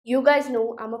You guys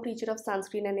know I'm a preacher of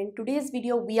sunscreen, and in today's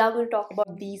video we are going to talk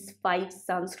about these 5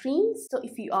 sunscreens. So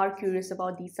if you are curious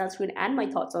about these sunscreen and my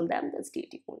thoughts on them, then stay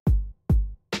tuned.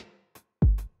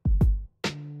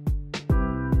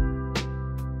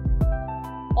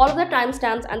 All of the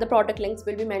timestamps and the product links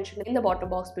will be mentioned in the bottom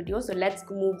box video. So let's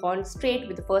move on straight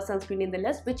with the first sunscreen in the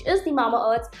list, which is the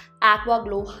Mamaearth's Aqua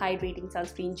Glow Hydrating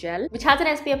Sunscreen Gel, which has an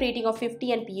SPF rating of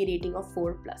 50 and PA rating of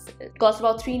 4+. It costs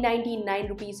about 399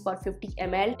 rupees for 50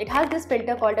 ml. It has this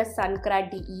filter called as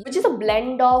Suncrad DE, which is a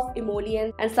blend of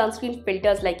emollients and sunscreen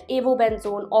filters like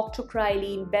avobenzone,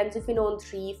 octocrylene, benzophenone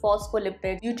 3,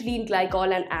 phospholipids, butylene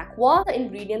glycol, and aqua. The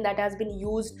ingredient that has been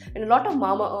used in a lot of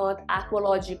Mamaearth,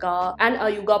 Aqualogica, and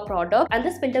Ayuga product, and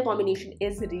this filter combination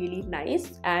is really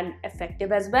nice and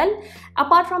effective as well.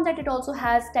 Apart from that, it also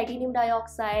has titanium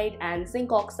dioxide and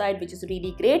zinc oxide, which is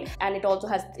really great, and it also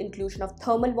has the inclusion of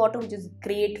thermal water, which is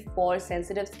great for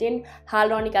sensitive skin,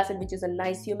 hyaluronic acid, which is a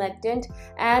nice humectant,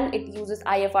 and it uses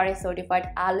IFRA certified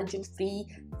allergen free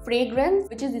fragrance,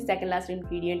 which is the second last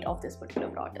ingredient of this particular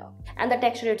product. And the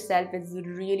texture itself is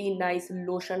really nice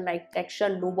lotion like texture,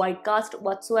 no white cast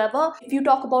whatsoever. If you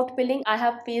talk about pilling, I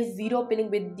have faced zero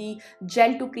pilling with the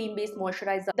gel to cream based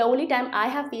moisturizer. The only time I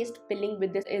have faced pilling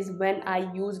with this is when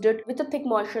I used it with a thick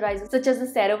moisturizer such as the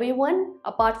CeraVe one.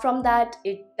 Apart from that,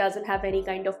 it doesn't have any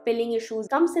kind of pilling issues.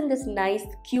 Comes in this nice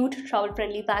cute travel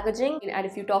friendly packaging, and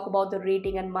if you talk about the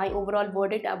rating and my overall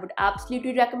verdict, I would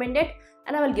absolutely recommend it,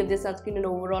 and I will give this sunscreen an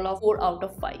overall of 4 out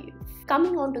of 5.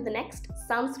 Coming on to the next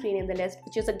sunscreen in the list,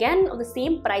 which is again of the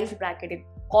same price bracket. It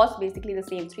costs basically the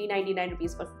same, 399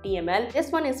 rupees for 50 ml.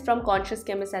 This one is from Conscious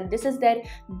Chemist, and this is their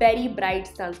Berry Bright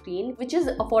sunscreen, which is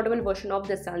affordable version of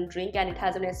the sun drink, and it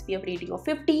has an SPF rating of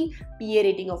 50, PA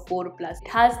rating of 4+. It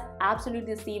has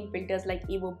absolutely the same filters like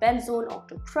avobenzone,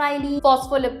 octocrylene,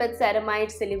 phospholipids,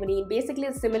 ceramide, silverine, basically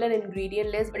a similar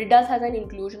ingredient list, but it does have an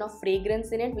inclusion of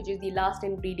fragrance in it, which is the last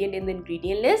ingredient in the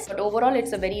ingredient list. But overall,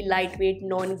 it's a very lightweight,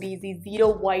 non-greasy,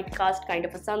 zero white cast kind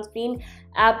of a sunscreen.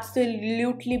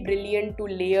 Absolutely brilliant to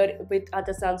layer with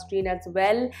other sunscreen as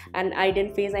well, and I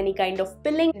didn't face any kind of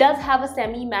pilling. It does have a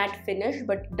semi-matte finish,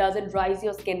 but doesn't dries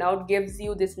your skin out, gives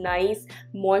you this nice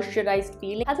moisturized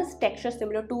feeling. It has a texture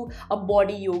similar to a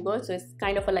body yogurt, so it's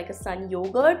kind of like a sun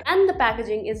yogurt, and the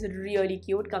packaging is really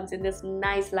cute. Comes in this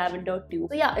nice lavender tube.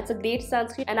 So yeah, it's a great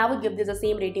sunscreen, and I would give this the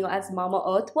same rating as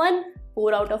Mamaearth one,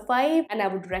 4 out of 5, and I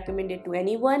would recommend it to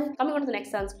anyone. Coming on to the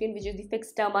next sunscreen, which is the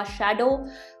FIXDERMA Shadow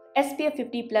SPF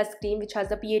 50+ cream, which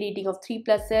has a PA rating of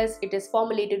 3+. It is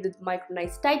formulated with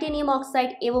micronized titanium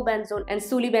oxide, avobenzone, and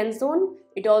sulibenzone.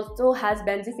 It also has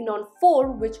benzophenone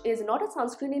 4, which is not a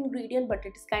sunscreen ingredient, but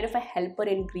it is kind of a helper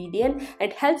ingredient.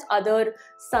 It helps other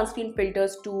sunscreen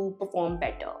filters to perform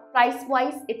better. Price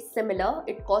wise, it's similar.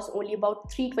 It costs only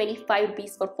about 325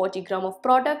 rupees for 40 gram of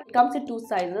product. It comes in 2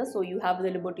 sizes, so you have the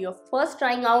liberty of first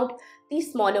trying out the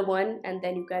smaller one, and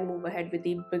then you can move ahead with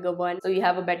the bigger one, so you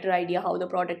have a better idea how the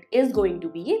product is going to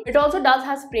be. It also does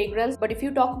has fragrance, but if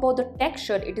you talk about the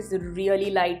texture, it is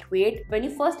really lightweight. When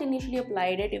you first initially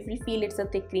applied it, you will feel it's a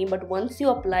thick cream, but once you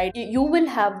apply it, you will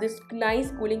have this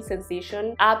nice cooling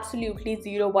sensation. Absolutely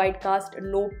zero white cast,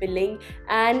 no pilling,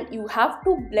 and you have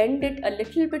to blend it a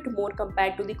little bit more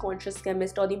compared to the Conscious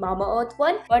Chemist or the Mamaearth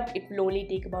one, but it will only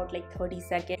take about like 30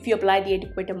 seconds if you apply the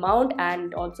adequate amount.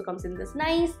 And it also comes in this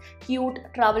nice cute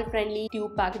travel friendly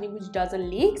tube packaging which doesn't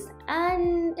leaks,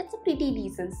 and it's a pretty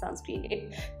decent sunscreen.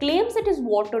 It claims it is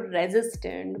water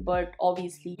resistant, but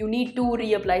obviously you need to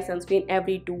reapply sunscreen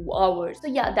every 2 hours. So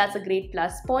yeah, that's a great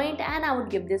plus point, and I would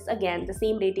give this again the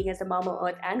same rating as the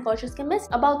Mamaearth and Conscious Chemist,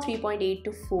 about 3.8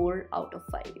 to 4 out of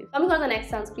 5. Coming on the next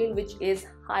sunscreen, which is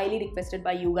highly requested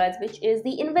by you guys, which is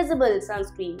the Invisible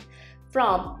sunscreen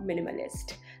from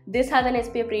Minimalist. This has an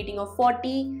SPF rating of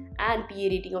 40 and PA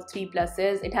rating of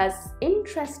 3+. It has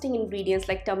interesting ingredients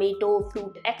like tomato,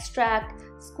 fruit extract,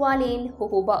 squalane,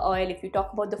 jojoba oil. If you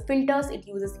talk about the filters, it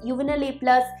uses Uvinol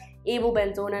A+,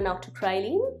 avobenzone, and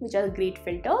octocrylene, which are great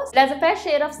filters. It has a fair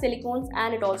share of silicones,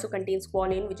 and it also contains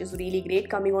squalane, which is really great.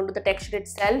 Coming on to the texture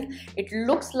itself, it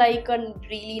looks like a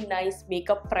really nice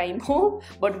makeup primer,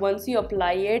 but once you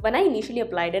apply it, when I initially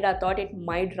applied it, I thought it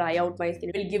might dry out my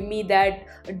skin. It will give me that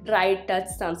dry touch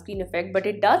sunscreen effect, but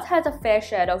it does has a fair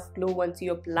share of glow once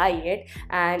you apply it,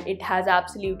 and it has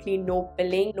absolutely no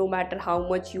pilling no matter how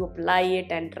much you apply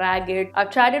it and drag it. I've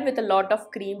tried it with a lot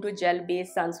of cream to gel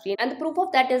based sunscreen, and the proof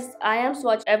of that is I am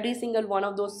swatched every single one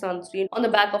of those sunscreen on the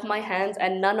back of my hands,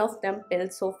 and none of them pill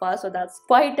so far, so that's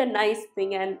quite a nice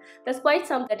thing, and that's quite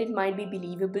something that it might be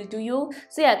believable to you.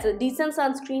 So yeah, it's a decent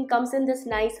sunscreen. Comes in this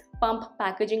nice pump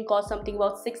packaging costs something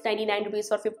about 6.99 rupees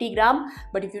for 50 gram.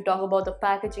 But if you talk about the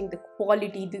packaging, the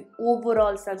quality, the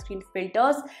overall sunscreen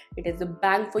filters, it is a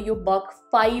bang for your buck.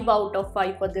 5 out of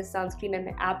 5 for this sunscreen, and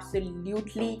I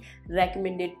absolutely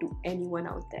recommend it to anyone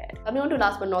out there. Coming on to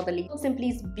last but not the least,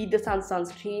 Simply Be the Sun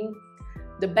sunscreen,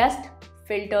 the best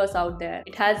filters out there.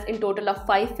 It has in total of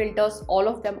 5 filters. All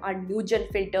of them are new gen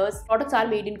filters. Products are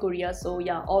made in Korea, so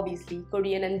yeah, obviously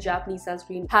Korean and Japanese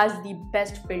sunscreen has the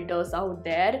best filters out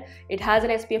there. It has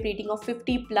an SPF rating of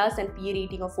 50 plus and PA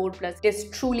rating of 4 plus. It is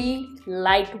truly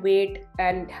lightweight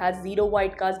and has zero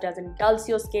white cast, doesn't dull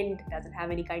your skin, doesn't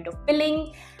have any kind of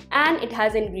pilling, and it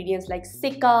has ingredients like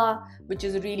Sika, which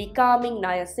is really calming,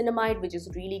 niacinamide, which is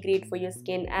really great for your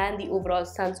skin, and the overall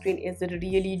sunscreen is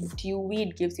really dewy.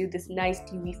 It gives you this nice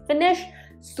dewy finish,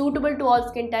 suitable to all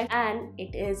skin types, and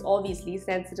it is obviously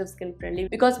sensitive skin friendly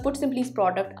because Put Simply's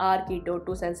product are catered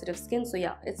to sensitive skin. So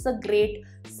yeah, it's a great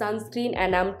sunscreen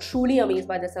and I'm truly amazed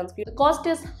by the sunscreen. The cost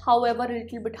is however a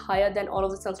little bit higher than all of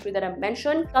the sunscreen that I've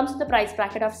mentioned. Comes with a price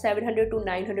bracket of 700 to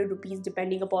 900 rupees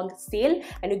depending upon the sale,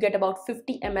 and you get about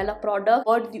 50 ml of product,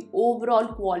 but the overall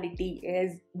quality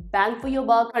is bang for your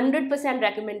buck. 100%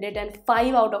 recommended, and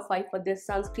 5 out of 5 for this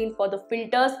sunscreen. For the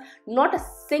filters, not a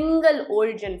single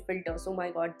old gen filter. So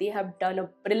my god, they have done a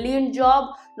brilliant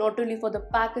job, not only for the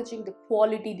packaging, the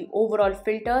quality, the overall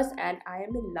filters, and I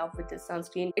am in love with this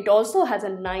sunscreen. It also has a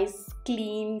nice,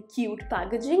 clean, cute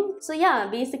packaging. So yeah,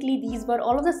 basically these were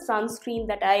all of the sunscreen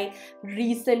that I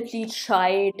recently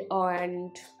tried,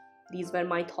 and these were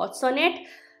my thoughts on it.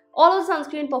 All of the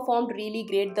sunscreen performed really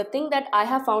great. The thing that I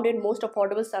have found in most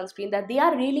affordable sunscreen, that they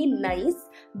are really nice,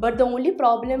 but the only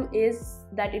problem is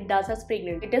that it does have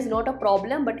fragrance. It is not a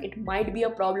problem, but it might be a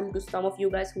problem to some of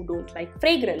you guys who don't like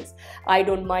fragrance. I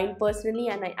don't mind personally,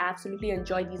 and I absolutely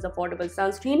enjoy these affordable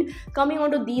sunscreen. Coming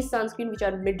on to these sunscreen which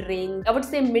are mid-range, I would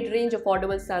say mid-range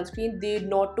affordable sunscreen, they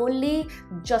not only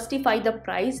justify the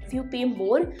price, if you pay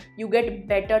more, you get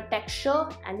better texture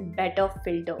and better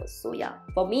filters. So yeah,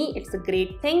 for me, it's a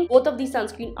great thing. Both of these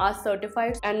sunscreen are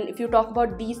certified, and if you talk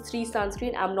about these 3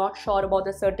 sunscreen, I'm not sure about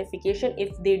the certification.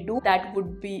 If they do, that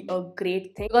would be a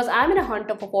great thing, because I'm in a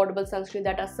hunt of affordable sunscreen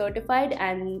that are certified,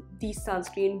 and these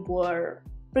sunscreen were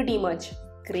pretty much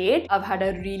great. I've had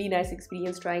a really nice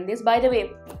experience trying this. By the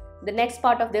way, the next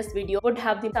part of this video would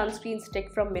have the sunscreen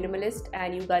stick from Minimalist,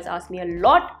 and you guys asked me a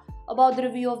lot about the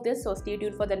review of this, so stay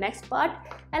tuned for the next part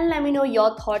and let me know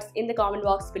your thoughts in the comment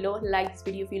box below. Like this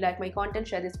video if you like my content,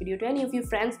 share this video to any of your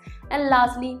friends, and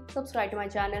lastly, subscribe to my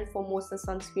channel for more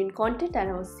sunscreen content, and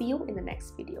I will see you in the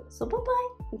next video. So bye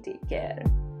bye and take care.